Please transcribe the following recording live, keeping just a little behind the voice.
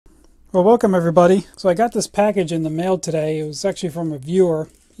Well, welcome everybody. So I got this package in the mail today. It was actually from a viewer.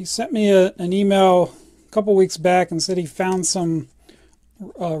 He sent me an email a couple weeks back and said he found some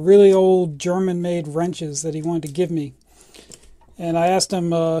really old German-made wrenches that he wanted to give me. And I asked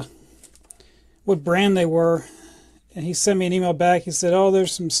him what brand they were, and he sent me an email back. He said, "Oh,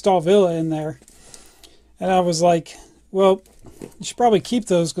 there's some Stahlvilla in there." And I was like, "Well, you should probably keep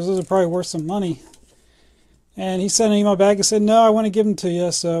those because those are probably worth some money." And he sent an email back and said, "No, I want to give them to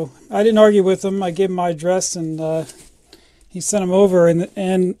you." So I didn't argue with him. I gave him my address, and he sent them over.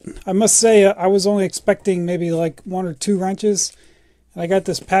 And I must say, I was only expecting maybe like one or two wrenches. And I got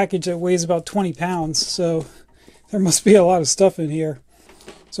this package that weighs about 20 pounds. So there must be a lot of stuff in here.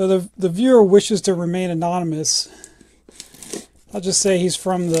 So the viewer wishes to remain anonymous. I'll just say he's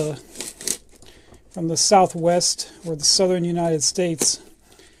from the Southwest or the Southern United States.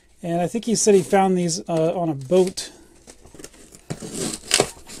 And I think he said he found these on a boat.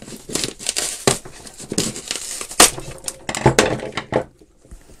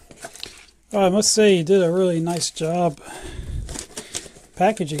 I must say he did a really nice job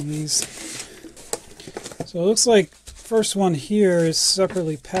packaging these. So it looks like the first one here is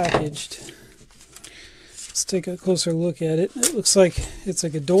separately packaged. Let's take a closer look at it. It looks like it's a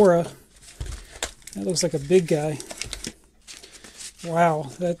Ghidorah. That looks like a big guy. Wow,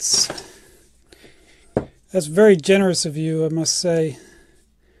 that's very generous of you, I must say.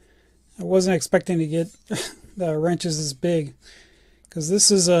 I wasn't expecting to get the wrenches this big, because this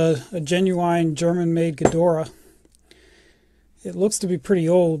is a genuine German-made Ghidorah. It looks to be pretty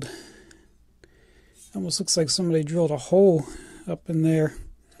old. Almost looks like somebody drilled a hole up in there.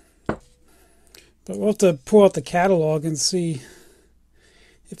 But we'll have to pull out the catalog and see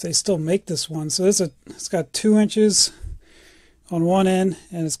if they still make this one. So it's got 2 inches on one end,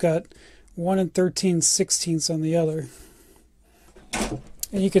 and it's got 1 13/16 on the other.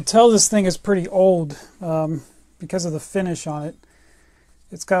 And you could tell this thing is pretty old because of the finish on it.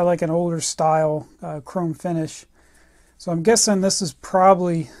 It's got like an older style chrome finish. So I'm guessing this is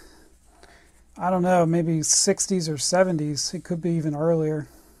probably, I don't know, maybe 60s or 70s. It could be even earlier.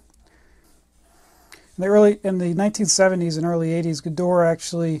 In the 1970s and early 80s, Ghidorah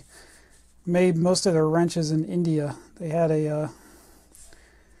actually made most of their wrenches in India. They had a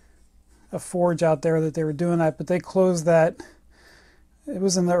forge out there that they were doing that, but they closed that. It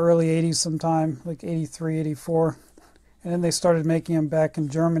was in the early 80s sometime, like 83, 84. And then they started making them back in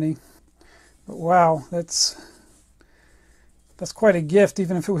Germany. But wow, that's quite a gift,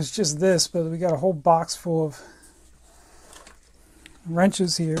 even if it was just this. But we got a whole box full of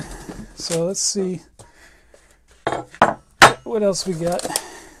wrenches here. So let's see what else we got.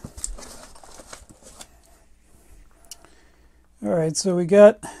 All right, so we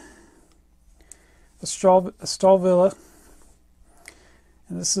got a Stahlvilla,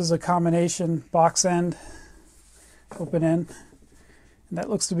 and this is a combination box end, open end, and that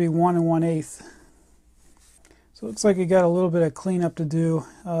looks to be 1 1/8. So it looks like you got a little bit of cleanup to do.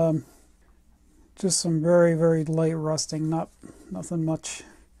 Just some very, very light rusting, nothing much.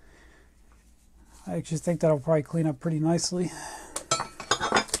 I actually think that'll probably clean up pretty nicely.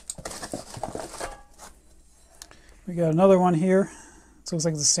 We got another one here. It looks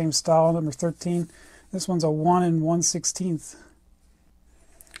like the same style, number 13. This one's a 1 1/16.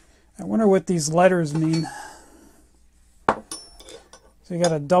 I wonder what these letters mean. So you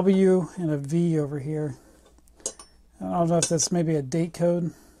got a W and a V over here. I don't know if that's maybe a date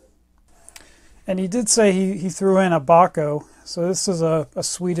code. And he did say he threw in a Bahco. So this is a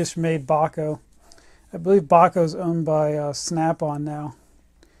Swedish-made Bahco. I believe Bahco's owned by Snap-on now.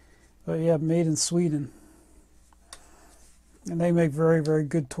 But yeah, made in Sweden. And they make very, very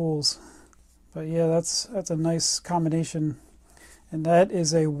good tools. But yeah, that's a nice combination. And that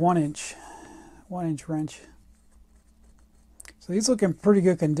is a 1 inch wrench. So these look in pretty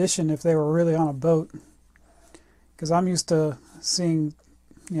good condition if they were really on a boat. Because I'm used to seeing,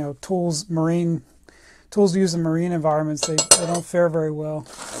 tools used in marine environments. They don't fare very well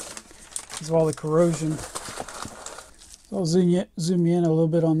because of all the corrosion. So I'll zoom you in a little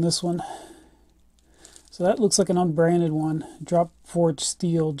bit on this one. So that looks like an unbranded one. Drop Forge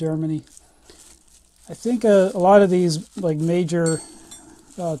Steel, Germany. I think a lot of these like major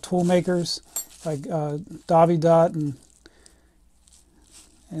tool makers, like Davidot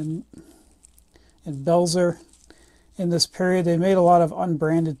and Belzer, in this period, they made a lot of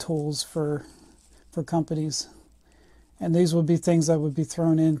unbranded tools for companies, and these would be things that would be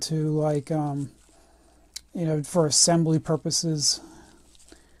thrown into like for assembly purposes.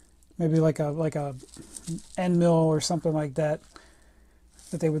 Maybe like a end mill or something like that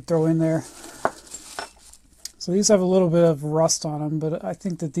they would throw in there. So these have a little bit of rust on them, but I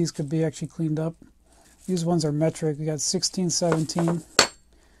think that these could be actually cleaned up. These ones are metric. We got 16, 17,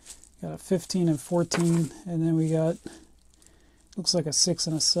 got a 15 and 14, and then we got, looks like a 6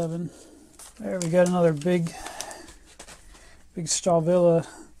 and a 7. There we got another big Stahlwelle.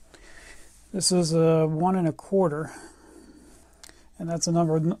 This is a 1 1/4, and that's a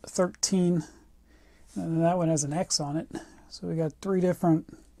number 13, and that one has an X on it. So we got 3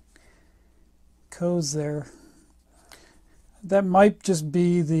 different codes there. That might just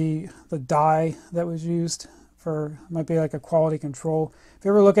be the dye that was used for, might be like a quality control. If you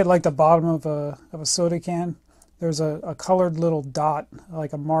ever look at like the bottom of a soda can, there's a colored little dot,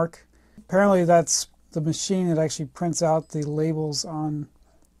 like a mark. Apparently that's the machine that actually prints out the labels on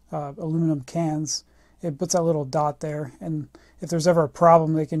aluminum cans. It puts that little dot there, and if there's ever a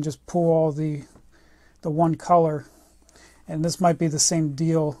problem, they can just pull all the one color. And this might be the same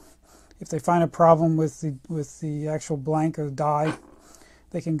deal. If they find a problem with the actual blank or dye,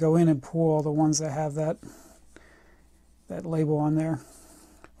 they can go in and pull all the ones that have that label on there.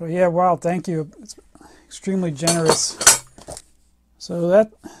 But yeah, wow, thank you. It's extremely generous. So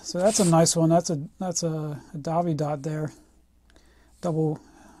that's a nice one. That's a Davidoff there. Double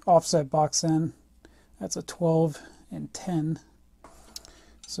offset box end. That's a 12 and 10.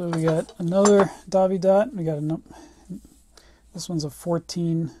 So we got another Davidoff. We got this one's a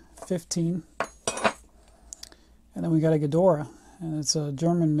 14, 15. And then we got a Ghidorah, and it's a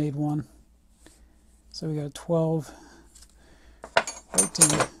German made one. So we got a 12,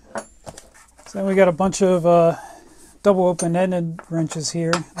 13. So then we got a bunch of double open-ended wrenches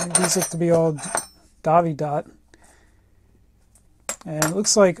here. These look to be all Davidoff. And it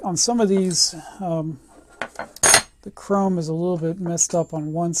looks like on some of these, the chrome is a little bit messed up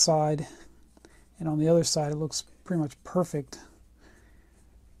on one side, and on the other side it looks pretty much perfect.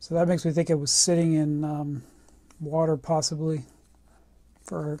 So that makes me think it was sitting in water possibly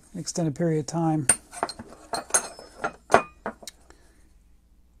for an extended period of time.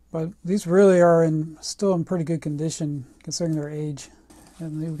 But these really are still in pretty good condition considering their age.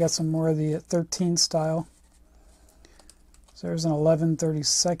 And we've got some more of the 13 style. So there's an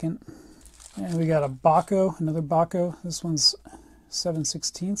 11/32. And we got a Bahco, another Bahco. This one's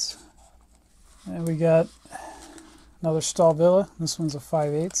 7/16. And we got another Stahlwelle. This one's a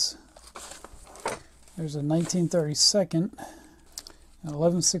 5/8. There's a 19/32, an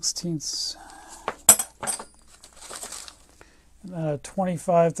 11/16, and then a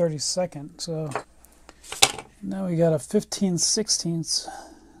 25/32. So now we got a 15/16.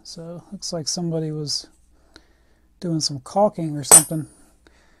 So looks like somebody was doing some caulking or something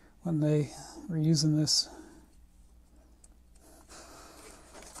when they were using this.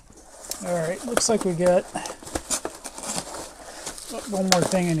 All right, looks like we got one more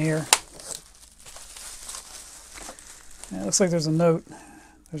thing in here. Yeah, it looks like there's a note.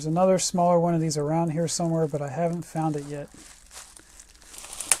 There's another smaller one of these around here somewhere, but I haven't found it yet.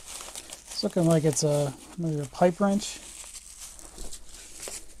 It's looking like it's maybe a pipe wrench.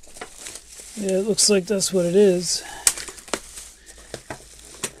 Yeah, it looks like that's what it is.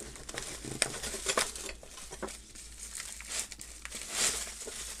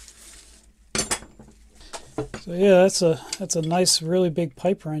 So yeah, that's a nice, really big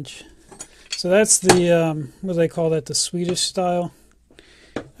pipe wrench. So that's the what do they call that? The Swedish style,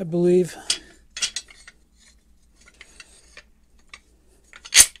 I believe.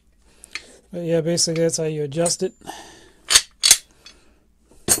 But yeah, basically that's how you adjust it.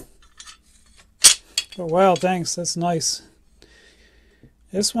 But wow, thanks, that's nice.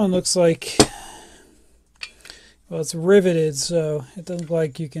 This one looks like, well, it's riveted, so it doesn't look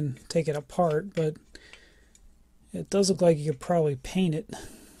like you can take it apart, but it does look like you could probably paint it.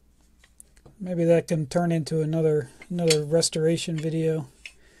 Maybe that can turn into another restoration video,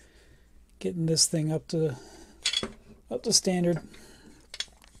 getting this thing up to standard.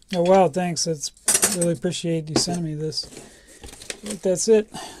 Oh wow, thanks. That's really appreciate you sending me this. I think that's it.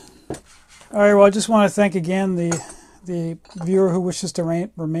 All right, well, I just want to thank again the viewer who wishes to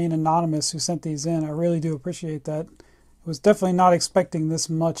remain anonymous who sent these in. I really do appreciate that. I was definitely not expecting this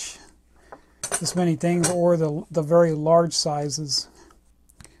many things, or the very large sizes,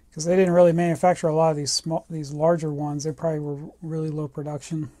 because they didn't really manufacture a lot of these larger ones. They probably were really low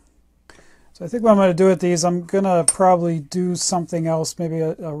production. So I think what I'm going to do with these, I'm going to probably do something else, maybe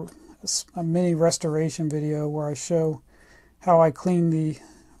a mini restoration video where I show how I clean the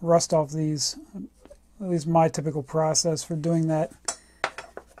rust off these, at least my typical process for doing that.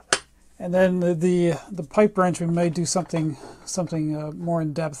 And then the pipe wrench we may do something more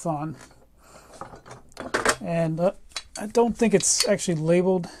in depth on. And I don't think it's actually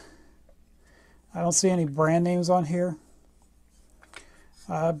labeled. I don't see any brand names on here.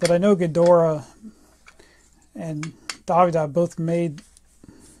 But I know Ghidorah and Davida both made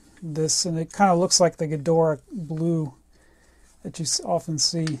this, and it kind of looks like the Ghidorah blue that you often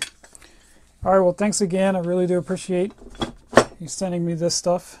see. All right, well, thanks again. I really do appreciate you sending me this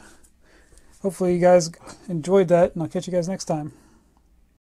stuff. Hopefully you guys enjoyed that, and I'll catch you guys next time.